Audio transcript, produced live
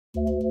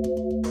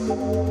Welcome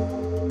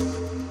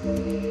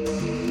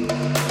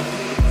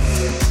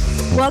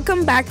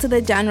back to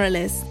the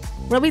Genrelist,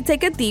 where we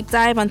take a deep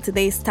dive on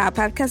today's top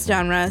podcast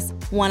genres,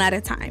 one at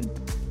a time.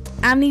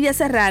 I'm Nidia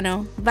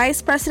Serrano,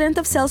 Vice President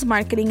of Sales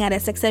Marketing at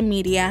SXM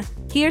Media,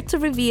 here to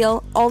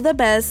reveal all the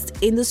best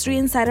industry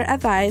insider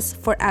advice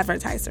for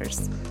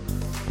advertisers.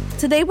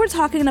 Today we're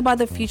talking about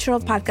the future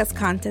of podcast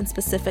content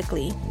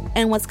specifically,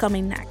 and what's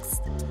coming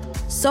next.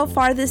 So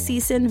far this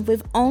season,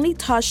 we've only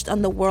touched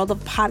on the world of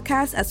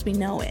podcasts as we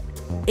know it.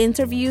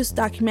 Interviews,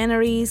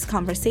 documentaries,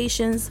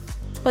 conversations,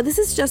 but this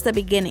is just the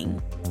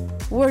beginning.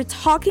 We're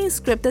talking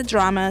scripted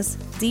dramas,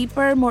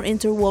 deeper, more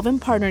interwoven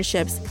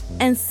partnerships,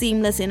 and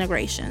seamless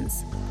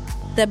integrations.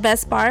 The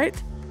best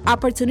part?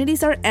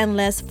 Opportunities are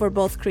endless for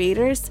both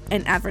creators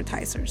and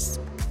advertisers.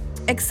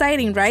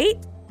 Exciting,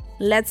 right?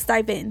 Let's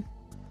dive in.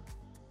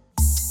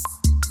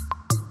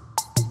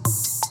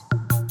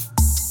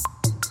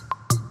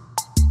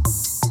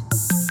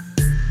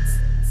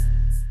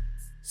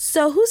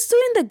 So who's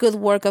doing the good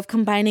work of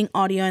combining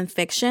audio and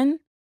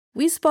fiction?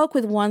 We spoke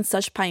with one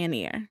such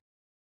pioneer.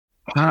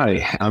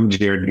 Hi, I'm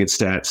Jared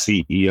Goodstadt,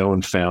 CEO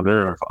and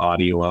founder of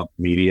Audio Up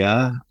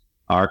Media.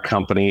 Our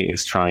company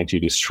is trying to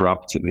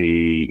disrupt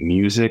the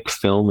music,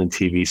 film, and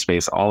TV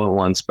space all at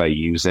once by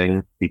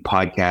using the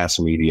podcast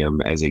medium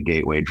as a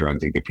gateway drug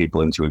to get people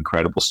into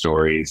incredible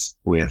stories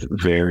with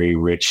very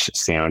rich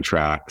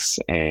soundtracks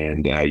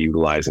and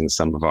utilizing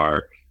some of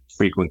our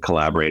frequent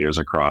collaborators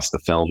across the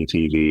film,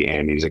 TV,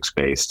 and music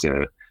space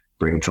to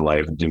bring to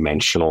life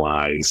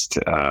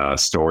dimensionalized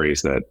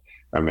stories that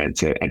are meant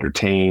to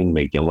entertain,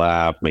 make you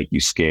laugh, make you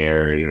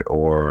scared,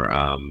 or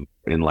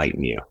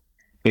enlighten you.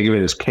 Think of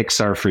it as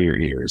Pixar for your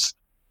ears.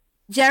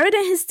 Jared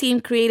and his team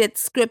created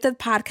scripted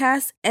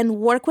podcasts and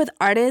work with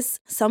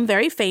artists, some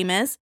very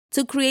famous,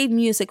 to create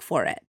music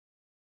for it.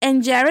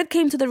 And Jared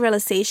came to the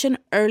realization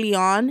early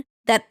on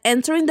that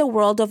entering the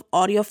world of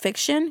audio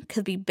fiction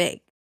could be big.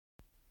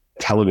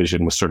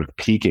 Television was sort of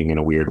peaking in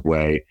a weird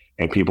way,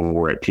 and people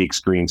were at peak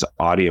screens.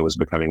 Audio was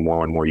becoming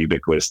more and more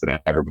ubiquitous than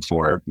ever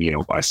before.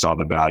 I saw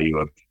the value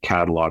of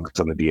catalogs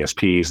on the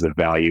DSPs, the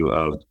value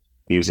of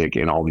music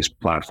in all these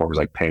platforms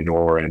like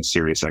Pandora and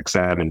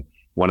SiriusXM. And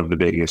one of the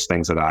biggest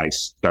things that I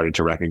started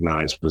to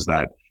recognize was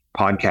that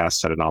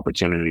podcasts had an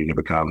opportunity to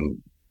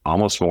become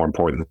almost more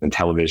important than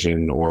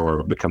television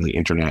or become the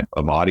internet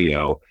of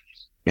audio.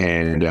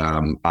 And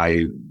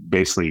I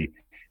basically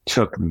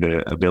took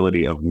the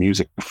ability of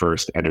music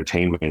first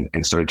entertainment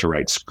and started to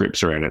write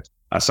scripts around it.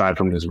 Aside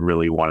from just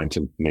really wanting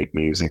to make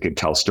music and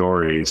tell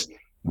stories,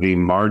 the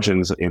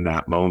margins in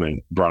that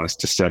moment brought us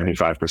to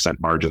 75%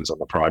 margins on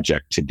the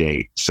project to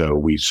date. So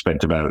we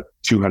spent about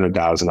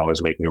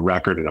 $200,000 making a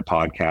record and a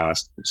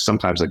podcast.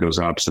 Sometimes that goes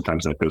up,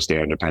 sometimes that goes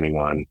down, depending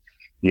on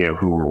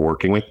who we're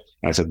working with.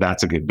 And I said,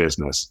 that's a good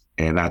business.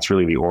 And that's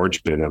really the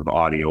origin of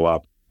Audio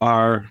Up.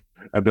 Our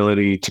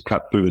ability to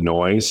cut through the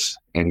noise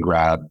and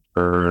grab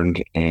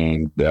earned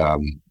and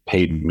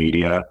paid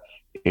media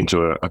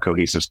into a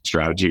cohesive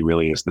strategy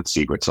really is the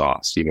secret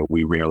sauce.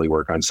 We rarely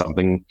work on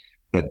something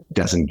that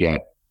doesn't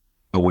get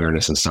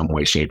awareness in some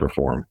way, shape, or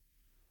form.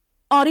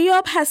 Audio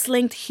Up has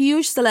linked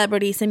huge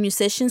celebrities and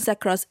musicians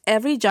across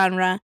every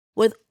genre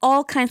with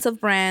all kinds of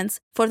brands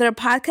for their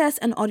podcast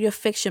and audio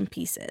fiction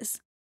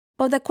pieces.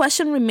 But the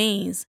question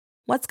remains,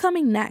 what's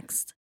coming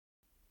next?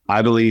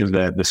 I believe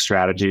that the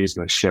strategy is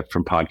going to shift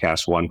from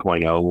podcast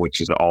 1.0,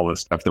 which is all the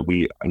stuff that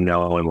we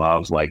know and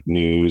love, like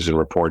news and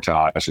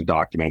reportage and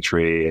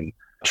documentary and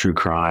true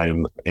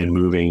crime, and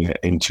moving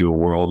into a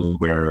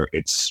world where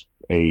it's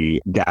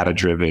a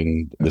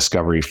data-driven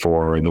discovery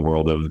for in the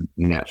world of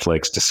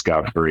Netflix,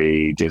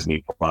 Discovery,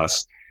 Disney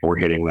Plus. We're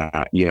hitting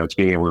that, it's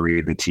being able to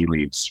read the tea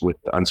leaves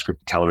with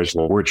unscripted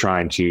television. We're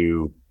trying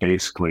to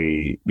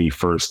basically be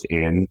first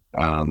in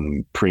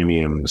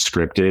premium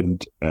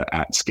scripted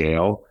at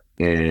scale.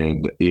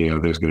 And,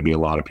 there's going to be a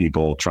lot of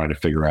people trying to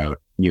figure out,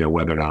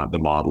 whether or not the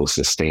model is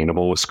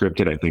sustainable with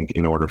scripted. I think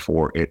in order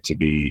for it to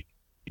be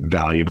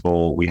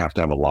valuable, we have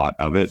to have a lot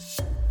of it.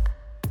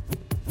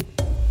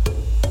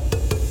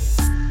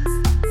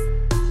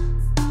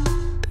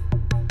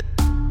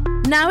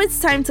 Now it's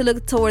time to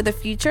look toward the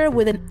future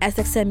with an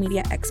SXM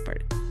Media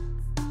expert.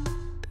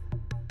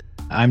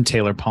 I'm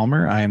Taylor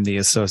Palmer. I am the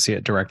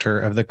Associate Director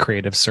of the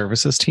Creative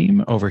Services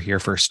team over here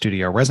for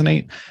Studio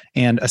Resonate.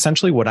 And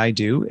essentially what I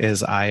do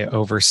is I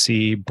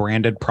oversee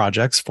branded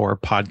projects for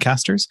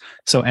podcasters.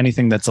 So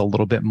anything that's a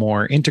little bit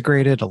more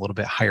integrated, a little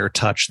bit higher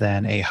touch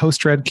than a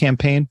host-read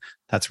campaign,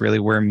 that's really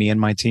where me and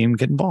my team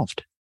get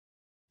involved.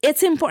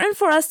 It's important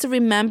for us to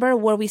remember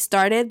where we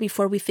started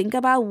before we think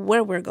about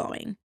where we're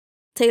going.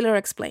 Taylor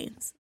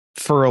explains.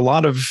 For a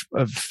lot of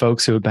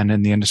folks who have been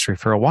in the industry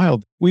for a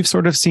while, we've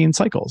sort of seen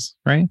cycles,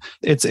 right?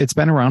 It's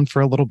been around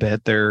for a little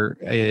bit. There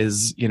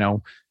is,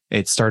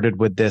 It started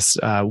with this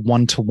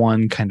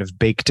one-to-one kind of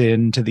baked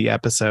into the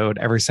episode.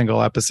 Every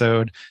single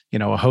episode,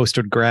 a host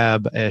would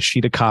grab a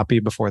sheet of copy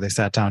before they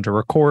sat down to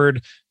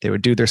record. They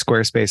would do their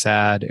Squarespace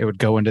ad. It would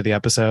go into the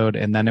episode,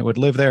 and then it would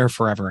live there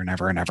forever and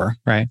ever and ever,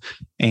 right?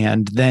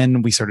 And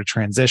then we sort of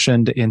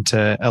transitioned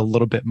into a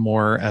little bit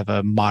more of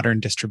a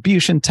modern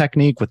distribution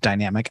technique with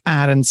dynamic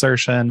ad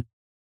insertion.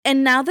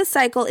 And now the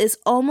cycle is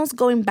almost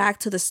going back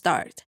to the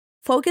start,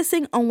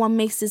 focusing on what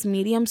makes this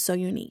medium so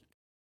unique.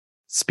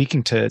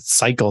 Speaking to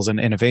cycles and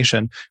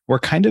innovation, we're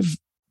kind of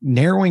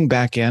narrowing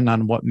back in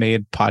on what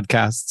made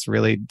podcasts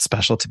really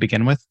special to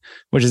begin with,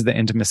 which is the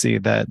intimacy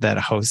that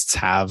hosts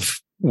have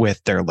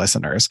with their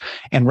listeners.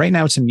 And right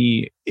now, to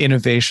me,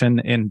 innovation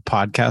in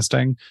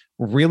podcasting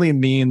really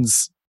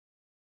means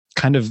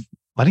kind of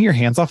letting your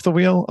hands off the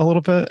wheel a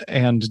little bit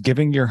and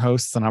giving your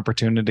hosts an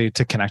opportunity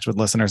to connect with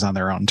listeners on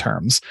their own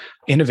terms.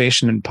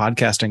 Innovation in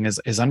podcasting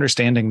is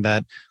understanding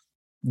that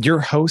your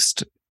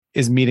host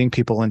is meeting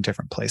people in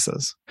different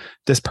places.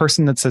 This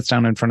person that sits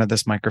down in front of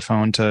this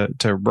microphone to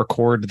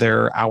record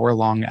their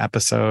hour-long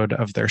episode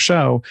of their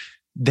show,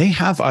 they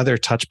have other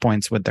touch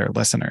points with their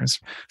listeners.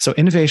 So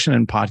innovation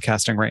in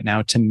podcasting right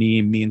now, to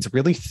me, means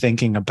really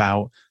thinking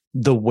about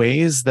the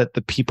ways that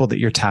the people that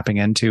you're tapping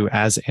into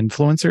as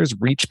influencers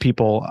reach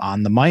people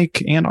on the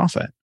mic and off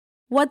it.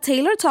 What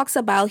Taylor talks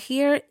about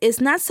here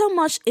is not so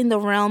much in the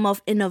realm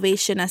of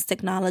innovation as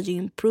technology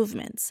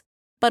improvements,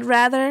 but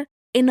rather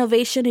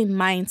innovation in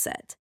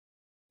mindset.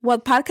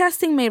 What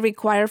podcasting may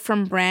require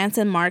from brands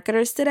and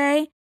marketers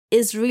today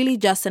is really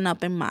just an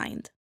open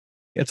mind.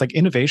 It's like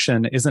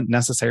innovation isn't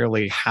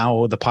necessarily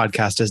how the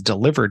podcast is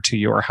delivered to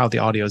you or how the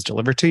audio is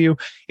delivered to you.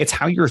 It's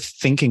how you're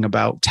thinking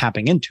about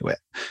tapping into it.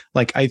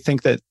 Like, I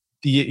think that,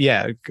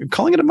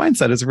 calling it a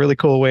mindset is a really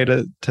cool way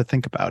to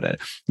think about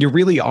it. You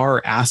really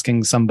are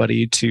asking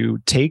somebody to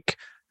take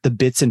the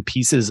bits and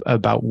pieces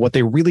about what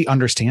they really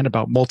understand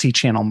about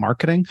multi-channel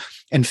marketing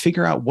and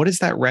figure out what is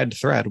that red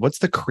thread? What's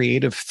the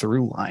creative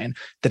through line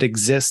that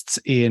exists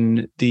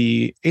in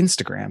the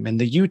Instagram, in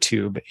the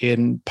YouTube,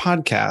 in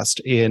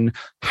podcast, in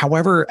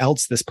however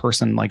else this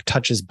person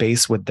touches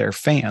base with their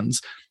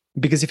fans.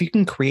 Because if you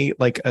can create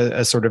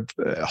a sort of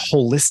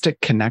holistic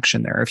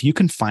connection there, if you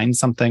can find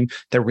something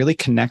that really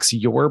connects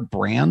your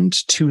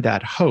brand to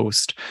that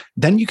host,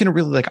 then you can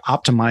really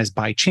optimize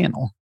by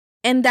channel.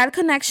 And that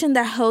connection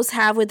that hosts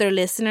have with their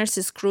listeners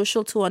is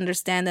crucial to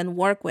understand and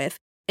work with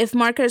if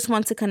marketers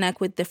want to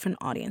connect with different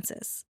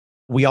audiences.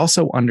 We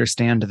also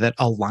understand that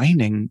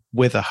aligning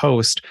with a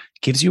host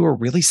gives you a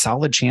really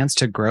solid chance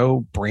to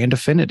grow brand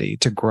affinity,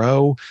 to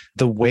grow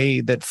the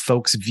way that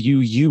folks view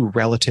you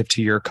relative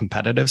to your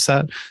competitive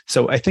set.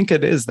 So I think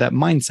it is that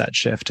mindset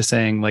shift to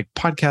saying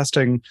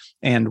podcasting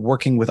and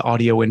working with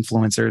audio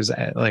influencers,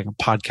 like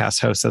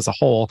podcast hosts as a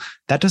whole,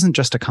 that doesn't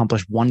just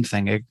accomplish one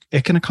thing.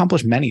 It can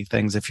accomplish many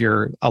things if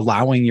you're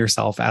allowing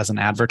yourself as an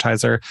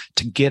advertiser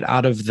to get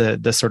out of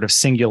the sort of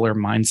singular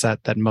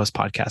mindset that most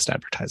podcast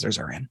advertisers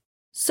are in.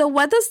 So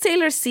what does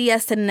Taylor see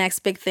as the next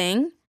big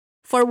thing?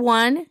 For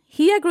one,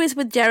 he agrees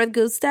with Jared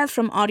Goodstadt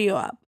from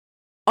AudioUp.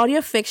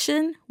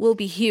 Audiofiction will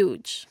be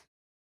huge.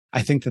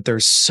 I think that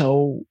there's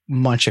so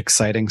much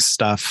exciting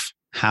stuff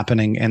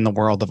happening in the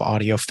world of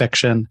audio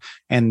fiction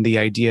and the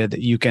idea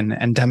that you can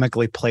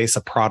endemically place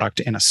a product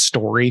in a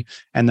story.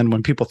 And then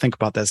when people think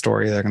about that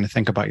story, they're going to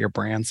think about your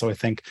brand. So I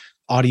think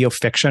audio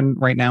fiction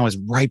right now is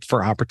ripe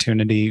for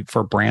opportunity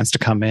for brands to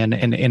come in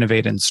and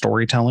innovate in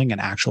storytelling and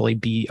actually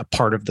be a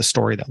part of the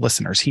story that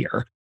listeners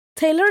hear.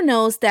 Taylor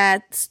knows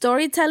that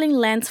storytelling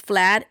lands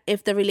flat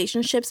if the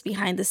relationships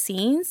behind the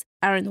scenes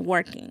aren't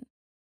working.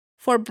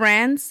 For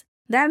brands,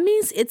 that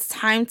means it's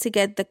time to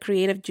get the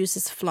creative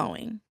juices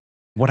flowing.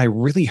 What I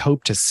really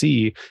hope to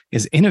see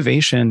is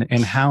innovation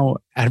in how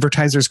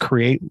advertisers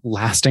create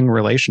lasting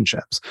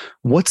relationships.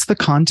 What's the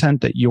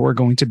content that you're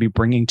going to be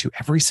bringing to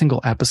every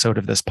single episode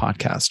of this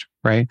podcast,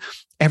 right?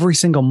 Every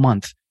single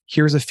month,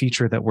 here's a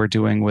feature that we're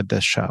doing with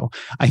this show.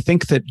 I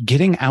think that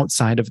getting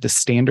outside of the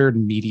standard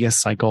media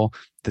cycle,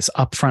 this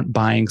upfront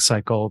buying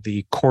cycle,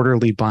 the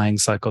quarterly buying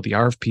cycle, the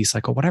RFP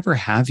cycle, whatever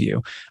have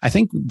you, I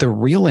think the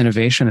real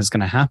innovation is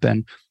going to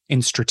happen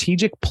in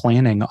strategic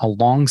planning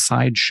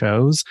alongside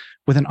shows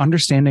with an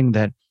understanding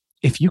that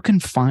if you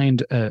can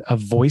find a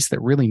voice that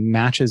really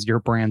matches your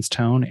brand's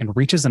tone and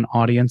reaches an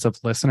audience of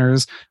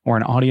listeners or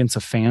an audience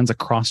of fans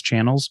across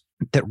channels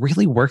that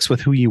really works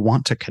with who you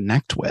want to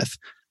connect with,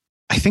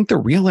 I think the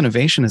real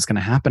innovation is going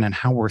to happen in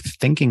how we're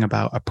thinking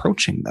about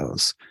approaching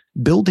those.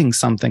 Building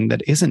something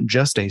that isn't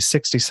just a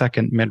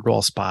 60-second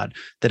mid-roll spot,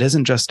 that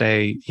isn't just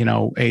a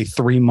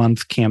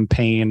 3-month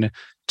campaign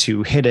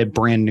to hit a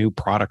brand new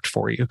product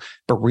for you,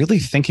 but really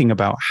thinking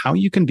about how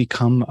you can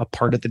become a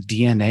part of the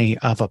DNA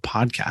of a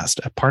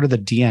podcast, a part of the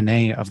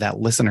DNA of that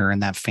listener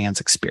and that fan's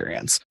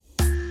experience.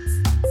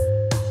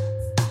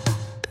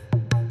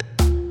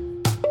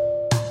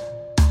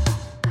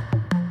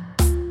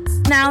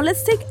 Now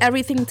let's take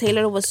everything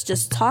Taylor was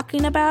just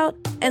talking about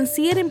and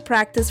see it in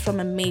practice from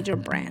a major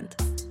brand.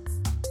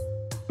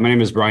 My name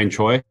is Brian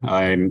Choi.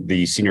 I'm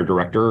the Senior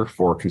Director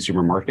for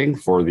Consumer Marketing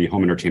for the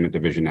Home Entertainment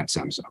Division at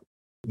Samsung.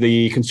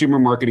 The consumer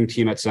marketing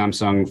team at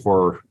Samsung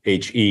for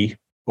HE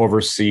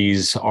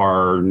oversees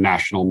our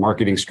national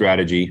marketing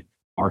strategy,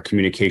 our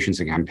communications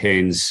and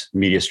campaigns,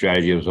 media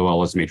strategy, as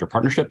well as major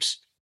partnerships.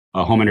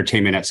 Home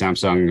entertainment at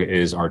Samsung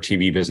is our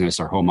TV business,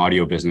 our home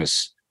audio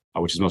business,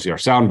 which is mostly our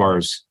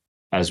soundbars,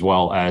 as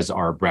well as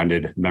our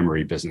branded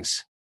memory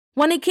business.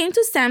 When it came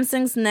to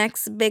Samsung's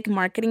next big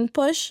marketing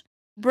push,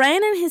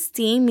 Brian and his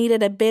team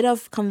needed a bit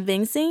of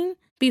convincing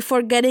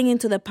before getting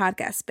into the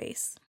podcast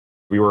space.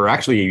 We were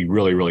actually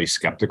really, really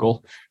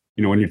skeptical.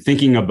 When you're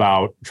thinking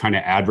about trying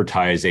to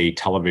advertise a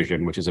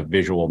television, which is a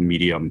visual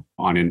medium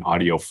on an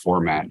audio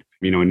format,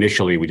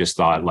 initially we just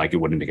thought like it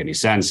wouldn't make any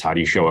sense. How do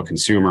you show a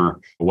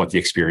consumer what the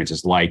experience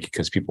is like?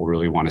 Because people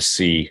really want to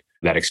see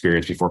that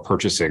experience before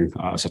purchasing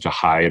such a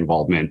high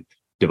involvement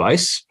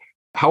device.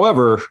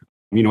 However,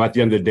 at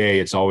the end of the day,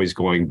 it's always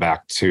going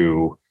back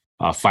to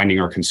finding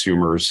our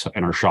consumers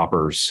and our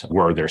shoppers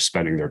where they're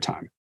spending their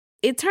time.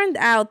 It turned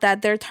out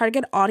that their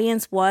target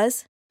audience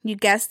was, you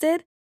guessed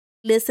it,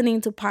 listening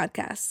to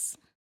podcasts.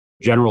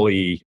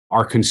 Generally,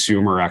 our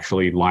consumer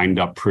actually lined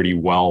up pretty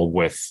well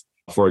with,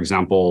 for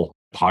example,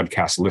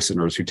 podcast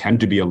listeners who tend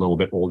to be a little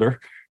bit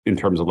older in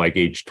terms of like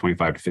age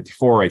 25 to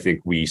 54. I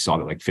think we saw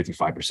that like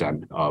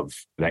 55% of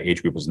that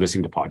age group was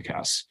listening to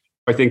podcasts.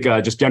 I think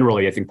just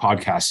generally, I think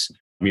podcasts,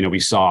 we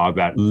saw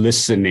that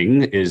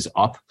listening is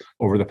up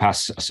over the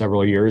past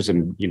several years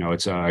and,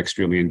 it's an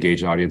extremely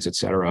engaged audience, et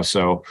cetera.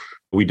 So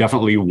we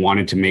definitely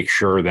wanted to make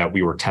sure that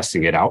we were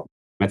testing it out.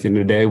 At the end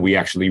of the day, we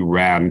actually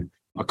ran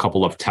a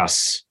couple of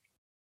tests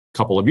a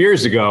couple of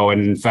years ago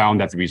and found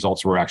that the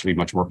results were actually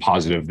much more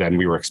positive than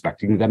we were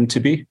expecting them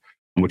to be,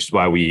 which is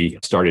why we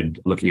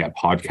started looking at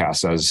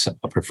podcasts as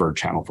a preferred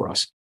channel for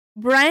us.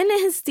 Brian and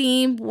his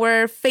team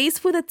were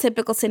faced with a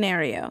typical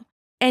scenario.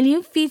 A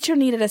new feature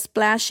needed a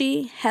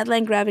splashy,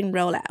 headline-grabbing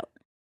rollout.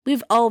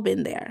 We've all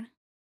been there.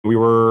 We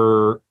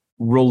were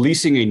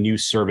releasing a new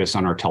service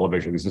on our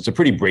televisions. It's a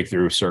pretty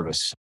breakthrough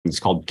service. It's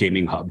called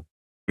Gaming Hub.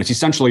 It's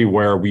essentially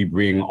where we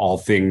bring all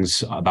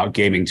things about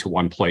gaming to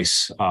one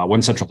place,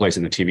 one central place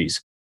in the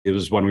TVs. It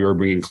was when we were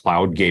bringing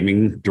cloud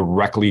gaming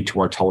directly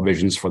to our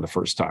televisions for the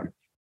first time.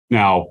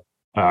 Now,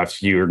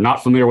 if you're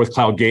not familiar with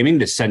cloud gaming,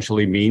 it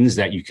essentially means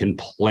that you can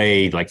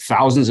play like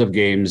thousands of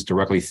games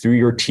directly through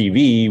your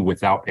TV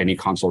without any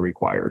console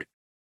required.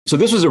 So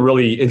this was a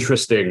really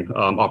interesting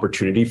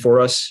opportunity for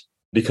us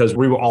because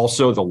we were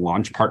also the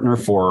launch partner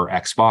for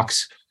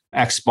Xbox.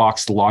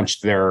 Xbox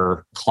launched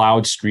their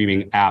cloud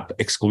streaming app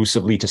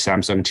exclusively to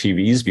Samsung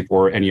TVs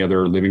before any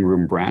other living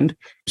room brand.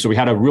 So we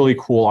had a really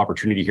cool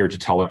opportunity here to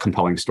tell a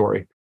compelling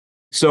story.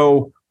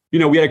 So,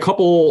 we had a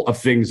couple of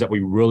things that we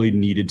really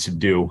needed to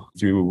do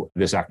through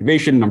this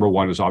activation. Number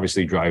one was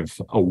obviously drive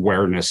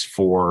awareness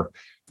for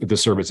the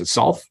service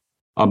itself.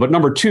 But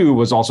number two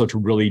was also to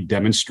really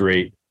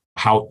demonstrate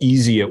how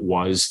easy it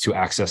was to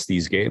access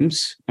these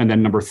games. And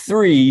then number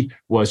three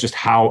was just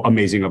how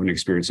amazing of an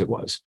experience it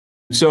was.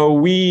 So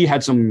we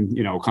had some,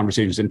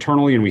 conversations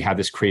internally, and we had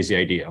this crazy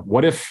idea.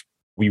 What if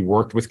we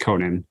worked with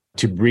Conan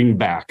to bring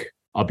back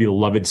a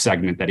beloved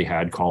segment that he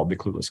had called The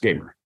Clueless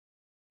Gamer?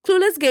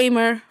 Clueless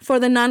Gamer, for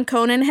the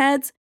non-Conan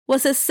heads,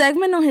 was a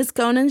segment on his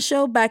Conan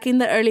show back in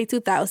the early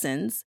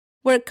 2000s,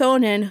 where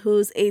Conan,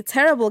 who's a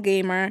terrible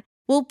gamer,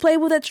 will play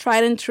with a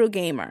tried and true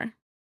gamer.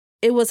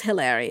 It was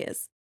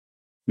hilarious.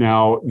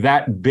 Now,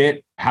 that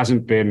bit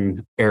hasn't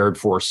been aired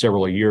for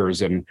several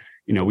years, and,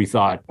 we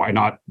thought, why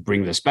not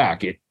bring this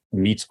back? It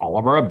meets all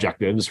of our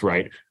objectives,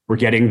 right? We're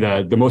getting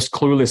the most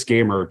clueless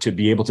gamer to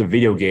be able to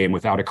video game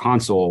without a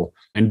console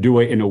and do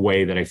it in a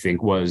way that I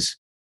think was,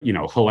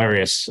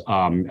 hilarious,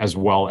 as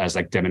well as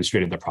like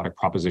demonstrated the product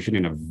proposition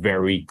in a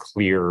very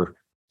clear,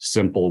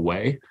 simple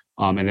way.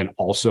 And then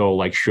also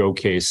like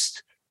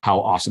showcased how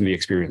awesome the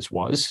experience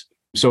was.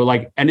 So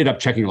like ended up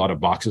checking a lot of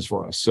boxes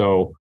for us.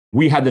 So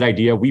we had that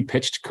idea. We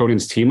pitched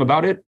Conan's team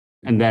about it.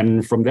 And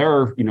then from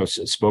there,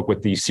 spoke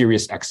with the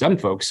Sirius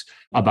XM folks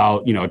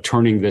about,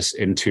 turning this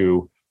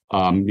into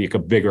like a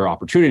bigger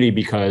opportunity,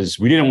 because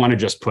we didn't want to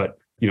just put,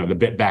 the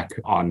bit back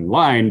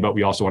online, but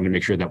we also wanted to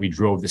make sure that we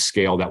drove the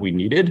scale that we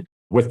needed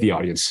with the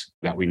audience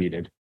that we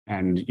needed.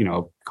 And,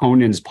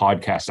 Conan's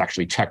podcast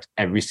actually checked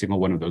every single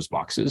one of those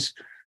boxes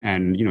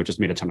and, just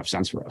made a ton of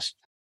sense for us.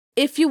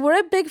 If you were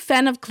a big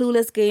fan of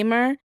Clueless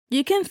Gamer,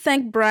 you can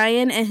thank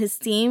Brian and his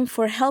team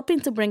for helping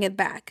to bring it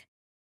back.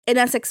 And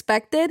as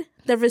expected,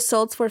 the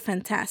results were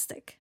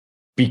fantastic.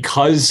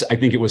 Because I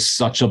think it was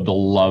such a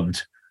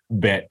beloved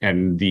bit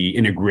and the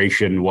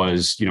integration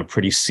was,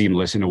 pretty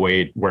seamless in a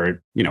way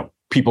where,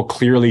 people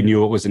clearly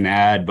knew it was an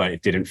ad, but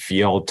it didn't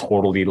feel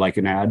totally like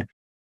an ad.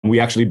 We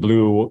actually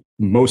blew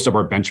most of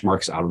our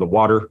benchmarks out of the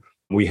water.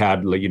 We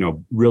had,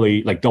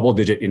 really like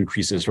double-digit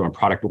increases from a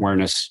product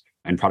awareness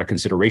and product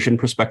consideration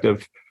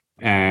perspective.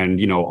 And,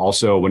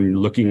 also when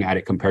looking at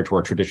it compared to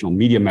our traditional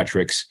media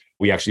metrics,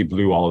 we actually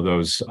blew all of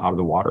those out of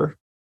the water.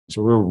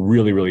 So we're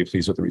really, really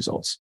pleased with the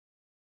results.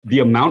 The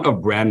amount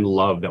of brand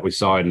love that we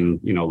saw in,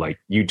 like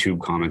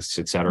YouTube comments,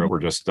 et cetera, were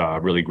just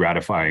really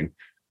gratifying.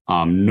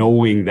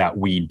 Knowing that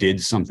we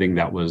did something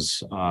that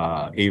was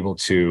able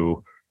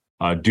to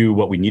do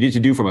what we needed to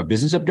do from a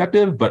business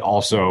objective, but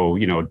also,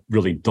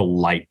 really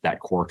delight that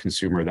core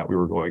consumer that we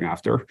were going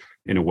after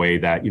in a way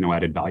that,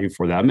 added value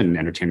for them and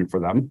entertainment for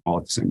them all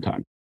at the same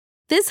time.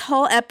 This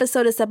whole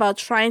episode is about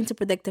trying to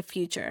predict the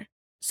future.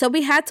 So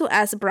we had to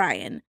ask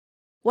Brian,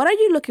 what are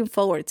you looking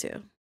forward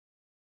to?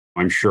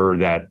 I'm sure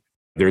that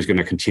there's going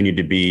to continue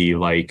to be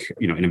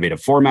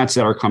innovative formats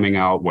that are coming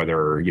out,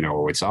 whether,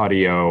 it's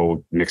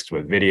audio mixed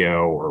with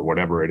video or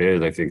whatever it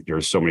is. I think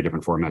there's so many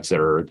different formats that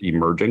are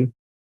emerging.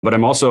 But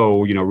I'm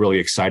also, really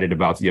excited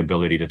about the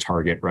ability to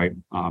target, right?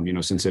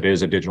 Since it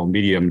is a digital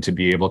medium, to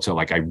be able to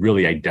I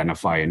really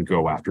identify and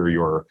go after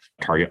your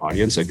target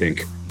audience, I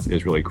think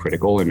is really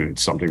critical. And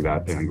it's something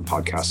that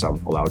podcasts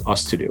have allowed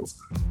us to do.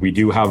 We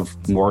do have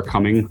more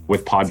coming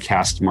with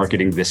podcast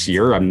marketing this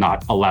year. I'm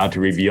not allowed to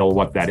reveal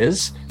what that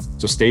is.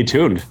 So stay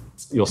tuned.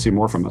 You'll see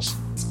more from us.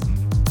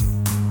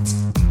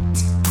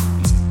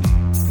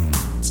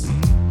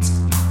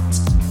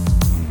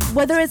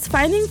 Whether it's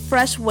finding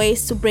fresh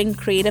ways to bring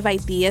creative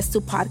ideas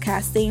to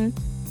podcasting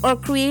or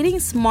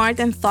creating smart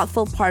and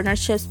thoughtful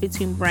partnerships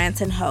between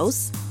brands and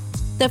hosts,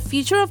 the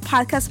future of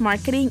podcast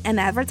marketing and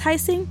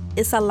advertising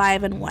is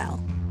alive and well.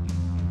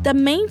 The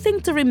main thing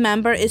to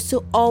remember is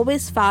to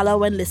always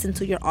follow and listen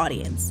to your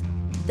audience.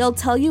 They'll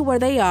tell you where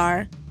they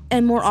are,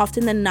 and more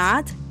often than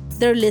not,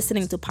 they're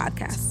listening to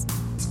podcasts.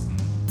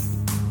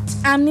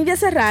 I'm Nidia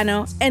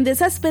Serrano, and this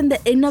has been the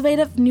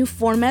innovative new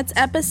formats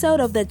episode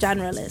of The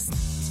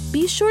Genrelist.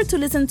 Be sure to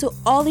listen to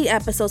all the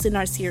episodes in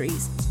our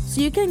series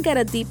so you can get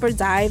a deeper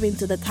dive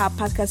into the top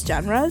podcast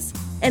genres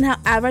and how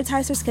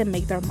advertisers can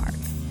make their mark.